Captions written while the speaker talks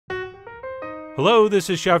Hello, this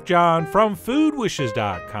is Chef John from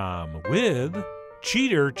foodwishes.com with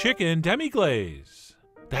Cheater Chicken Demi-Glace.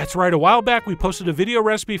 That's right, a while back we posted a video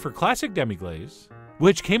recipe for classic demi-glace,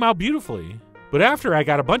 which came out beautifully, but after I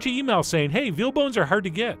got a bunch of emails saying, hey, veal bones are hard to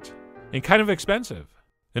get and kind of expensive,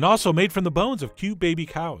 and also made from the bones of cute baby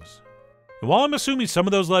cows. And while I'm assuming some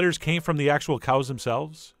of those letters came from the actual cows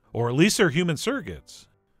themselves, or at least they're human surrogates,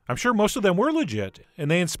 I'm sure most of them were legit, and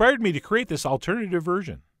they inspired me to create this alternative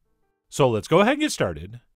version. So let's go ahead and get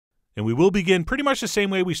started, and we will begin pretty much the same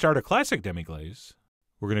way we start a classic demi-glace.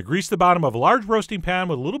 We're going to grease the bottom of a large roasting pan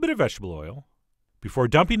with a little bit of vegetable oil before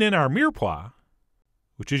dumping in our mirepoix,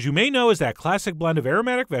 which as you may know is that classic blend of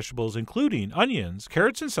aromatic vegetables including onions,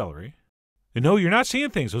 carrots, and celery. And no, you're not seeing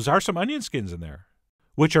things, those are some onion skins in there,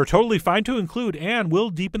 which are totally fine to include and will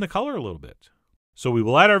deepen the color a little bit. So we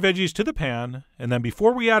will add our veggies to the pan, and then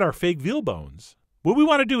before we add our fake veal bones, what we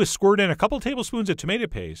want to do is squirt in a couple tablespoons of tomato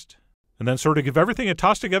paste, and then sort of give everything a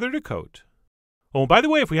toss together to coat. Oh, and by the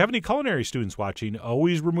way, if we have any culinary students watching,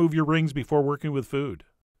 always remove your rings before working with food.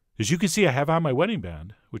 As you can see, I have on my wedding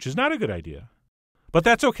band, which is not a good idea. But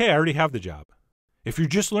that's okay, I already have the job. If you're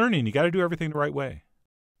just learning, you got to do everything the right way.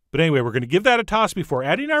 But anyway, we're going to give that a toss before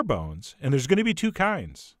adding our bones, and there's going to be two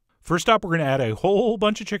kinds. First up, we're going to add a whole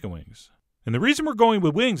bunch of chicken wings. And the reason we're going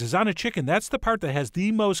with wings is on a chicken, that's the part that has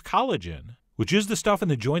the most collagen, which is the stuff in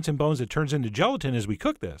the joints and bones that turns into gelatin as we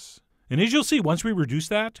cook this. And as you'll see, once we reduce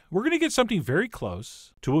that, we're going to get something very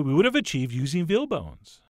close to what we would have achieved using veal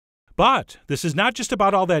bones. But this is not just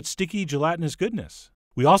about all that sticky, gelatinous goodness.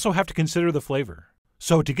 We also have to consider the flavor.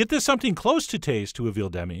 So to get this something close to taste to a veal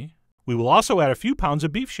demi, we will also add a few pounds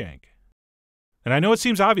of beef shank. And I know it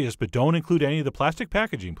seems obvious, but don't include any of the plastic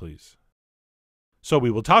packaging, please. So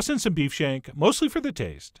we will toss in some beef shank, mostly for the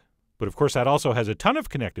taste. But of course that also has a ton of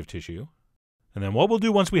connective tissue. And then what we'll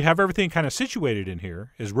do once we have everything kind of situated in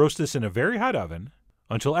here is roast this in a very hot oven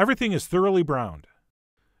until everything is thoroughly browned.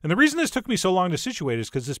 And the reason this took me so long to situate is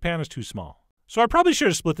because this pan is too small. So I probably should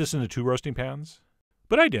have split this into two roasting pans,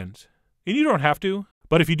 but I didn't. And you don't have to,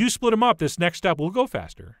 but if you do split them up, this next step will go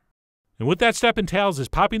faster. And what that step entails is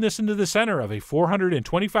popping this into the center of a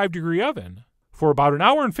 425-degree oven for about an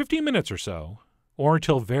hour and 15 minutes or so, or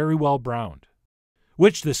until very well browned.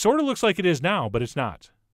 Which this sort of looks like it is now, but it's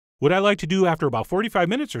not. What I like to do after about 45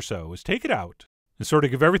 minutes or so is take it out and sort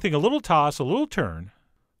of give everything a little toss, a little turn,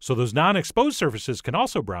 so those non-exposed surfaces can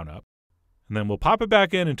also brown up. And then we'll pop it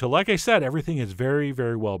back in until, like I said, everything is very,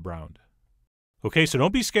 very well browned. Okay, so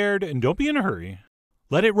don't be scared and don't be in a hurry.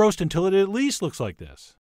 Let it roast until it at least looks like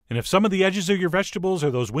this. And if some of the edges of your vegetables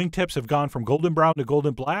or those wingtips have gone from golden brown to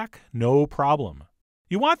golden black, no problem.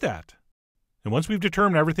 You want that. And once we've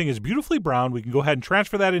determined everything is beautifully browned, we can go ahead and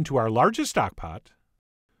transfer that into our largest stock pot.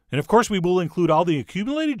 And of course we will include all the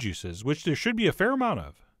accumulated juices, which there should be a fair amount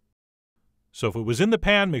of. So if it was in the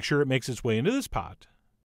pan, make sure it makes its way into this pot.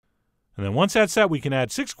 And then once that's set, we can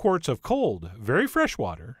add 6 quarts of cold, very fresh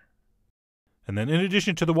water. And then in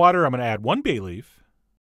addition to the water, I'm going to add 1 bay leaf,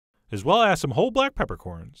 as well as some whole black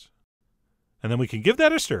peppercorns. And then we can give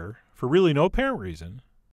that a stir, for really no apparent reason,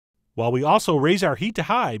 while we also raise our heat to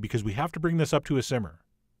high because we have to bring this up to a simmer.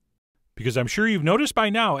 Because I'm sure you've noticed by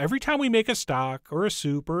now, every time we make a stock or a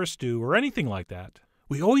soup or a stew or anything like that,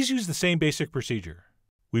 we always use the same basic procedure.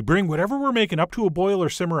 We bring whatever we're making up to a boil or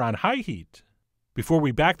simmer on high heat before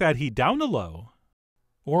we back that heat down to low,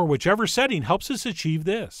 or whichever setting helps us achieve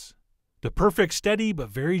this, the perfect steady but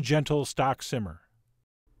very gentle stock simmer.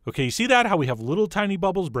 Okay, you see that? How we have little tiny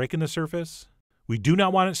bubbles breaking the surface? We do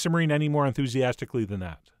not want it simmering any more enthusiastically than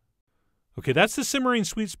that. Okay, that's the simmering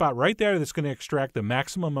sweet spot right there that's going to extract the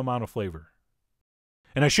maximum amount of flavor.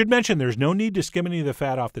 And I should mention there's no need to skim any of the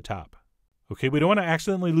fat off the top. Okay, we don't want to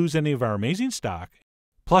accidentally lose any of our amazing stock.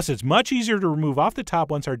 Plus, it's much easier to remove off the top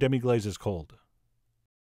once our demi-glace is cold.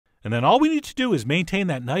 And then all we need to do is maintain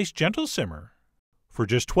that nice gentle simmer for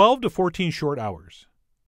just 12 to 14 short hours.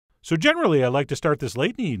 So generally I like to start this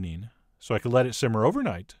late in the evening so I can let it simmer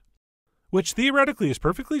overnight, which theoretically is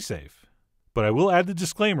perfectly safe. But I will add the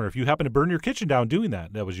disclaimer, if you happen to burn your kitchen down doing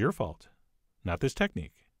that, that was your fault, not this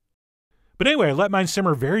technique. But anyway, I let mine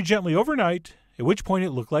simmer very gently overnight, at which point it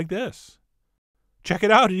looked like this. Check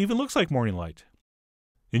it out, it even looks like morning light.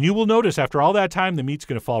 And you will notice after all that time the meat's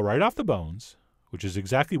going to fall right off the bones, which is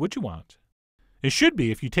exactly what you want. It should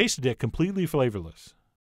be, if you tasted it, completely flavorless.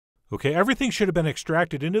 Okay, everything should have been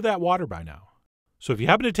extracted into that water by now. So if you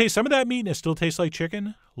happen to taste some of that meat and it still tastes like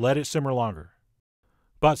chicken, let it simmer longer.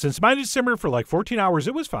 But since mine had simmered for like 14 hours,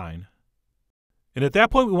 it was fine. And at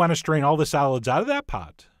that point, we want to strain all the solids out of that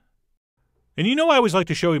pot. And you know I always like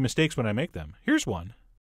to show you mistakes when I make them. Here's one.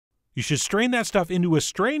 You should strain that stuff into a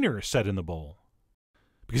strainer set in the bowl.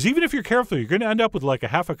 Because even if you're careful, you're going to end up with like a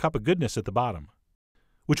half a cup of goodness at the bottom,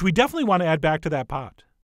 which we definitely want to add back to that pot.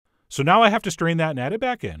 So now I have to strain that and add it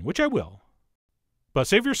back in, which I will. But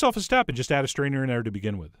save yourself a step and just add a strainer in there to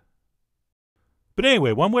begin with. But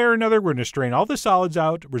anyway, one way or another, we're going to strain all the solids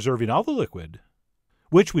out, reserving all the liquid,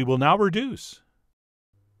 which we will now reduce.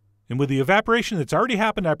 And with the evaporation that's already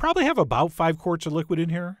happened, I probably have about 5 quarts of liquid in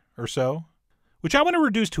here or so, which I want to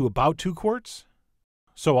reduce to about 2 quarts.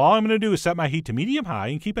 So all I'm going to do is set my heat to medium-high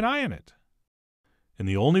and keep an eye on it. And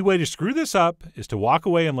the only way to screw this up is to walk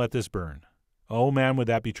away and let this burn. Oh man, would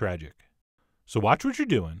that be tragic. So watch what you're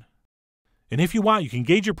doing. And if you want, you can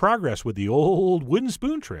gauge your progress with the old wooden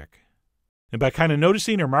spoon trick. And by kind of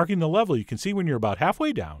noticing or marking the level, you can see when you're about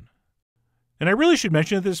halfway down. And I really should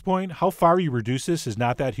mention at this point, how far you reduce this is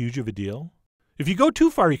not that huge of a deal. If you go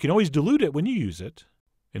too far, you can always dilute it when you use it.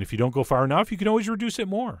 And if you don't go far enough, you can always reduce it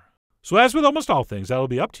more. So as with almost all things, that'll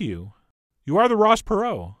be up to you. You are the Ross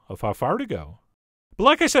Perot of how far to go. But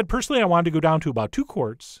like I said, personally, I wanted to go down to about 2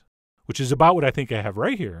 quarts, which is about what I think I have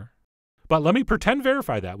right here. But let me pretend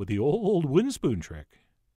verify that with the old wooden spoon trick.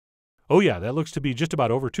 Oh yeah, that looks to be just about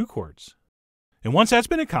over 2 quarts. And once that's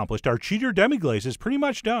been accomplished, our cheater demi-glace is pretty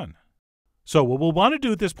much done. So what we'll want to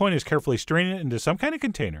do at this point is carefully strain it into some kind of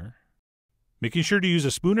container, making sure to use a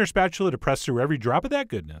spoon or spatula to press through every drop of that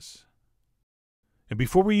goodness. And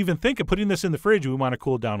before we even think of putting this in the fridge, we want to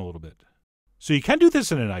cool it down a little bit. So you can do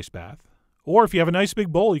this in an ice bath, or if you have a nice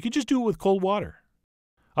big bowl, you can just do it with cold water.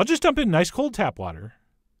 I'll just dump in nice cold tap water,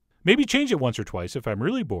 maybe change it once or twice if I'm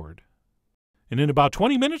really bored. And in about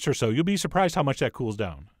 20 minutes or so, you'll be surprised how much that cools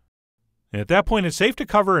down. And at that point, it's safe to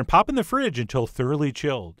cover and pop in the fridge until thoroughly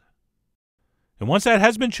chilled. And once that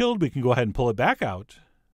has been chilled, we can go ahead and pull it back out.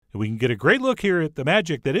 And we can get a great look here at the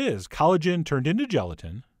magic that is collagen turned into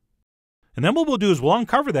gelatin. And then what we'll do is we'll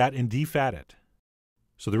uncover that and defat it.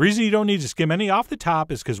 So the reason you don't need to skim any off the top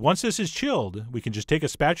is because once this is chilled, we can just take a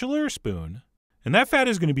spatula or a spoon, and that fat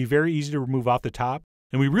is going to be very easy to remove off the top,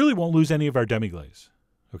 and we really won't lose any of our demi-glace.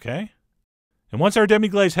 Okay? And once our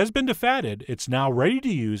demi-glace has been defatted, it's now ready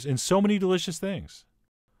to use in so many delicious things.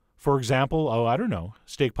 For example,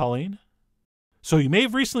 steak Pauline. So you may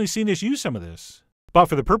have recently seen us use some of this, but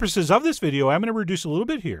for the purposes of this video, I'm going to reduce a little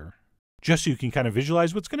bit here, just so you can kind of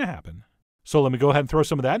visualize what's going to happen. So let me go ahead and throw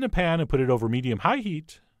some of that in a pan and put it over medium-high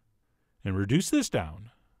heat and reduce this down.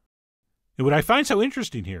 And what I find so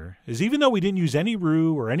interesting here is even though we didn't use any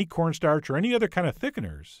roux or any cornstarch or any other kind of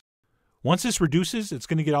thickeners, once this reduces, it's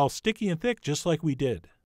going to get all sticky and thick just like we did.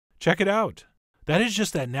 Check it out. That is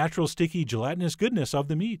just that natural sticky gelatinous goodness of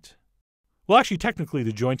the meat. Well, actually, technically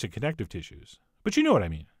the joints and connective tissues, but you know what I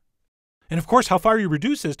mean. And of course, how far you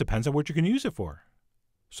reduce this depends on what you're going to use it for.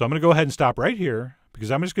 So I'm going to go ahead and stop right here because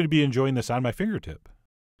I'm just going to be enjoying this on my fingertip.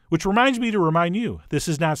 Which reminds me to remind you, this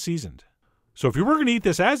is not seasoned. So if you were going to eat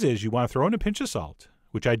this as is, you want to throw in a pinch of salt,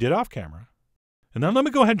 which I did off camera. And then let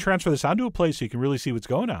me go ahead and transfer this onto a plate so you can really see what's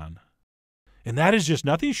going on. And that is just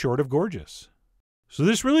nothing short of gorgeous. So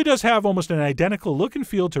this really does have almost an identical look and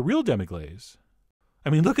feel to real demi-glace. I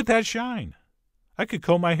mean, look at that shine. I could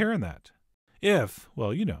comb my hair in that.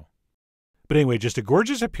 Well, you know. But anyway, just a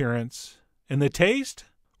gorgeous appearance. And the taste?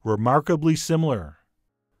 Remarkably similar.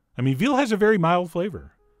 I mean, veal has a very mild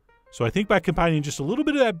flavor. So I think by combining just a little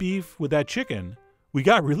bit of that beef with that chicken, we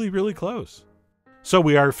got really, really close. So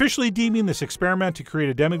we are officially deeming this experiment to create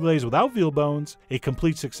a demi-glace without veal bones a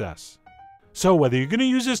complete success. So whether you're going to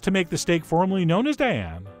use this to make the steak formerly known as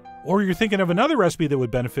Diane, or you're thinking of another recipe that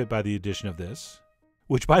would benefit by the addition of this,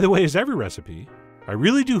 which by the way is every recipe, I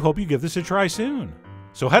really do hope you give this a try soon.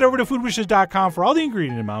 So head over to foodwishes.com for all the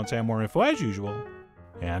ingredient amounts and more info as usual.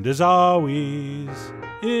 And as always,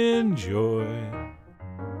 enjoy.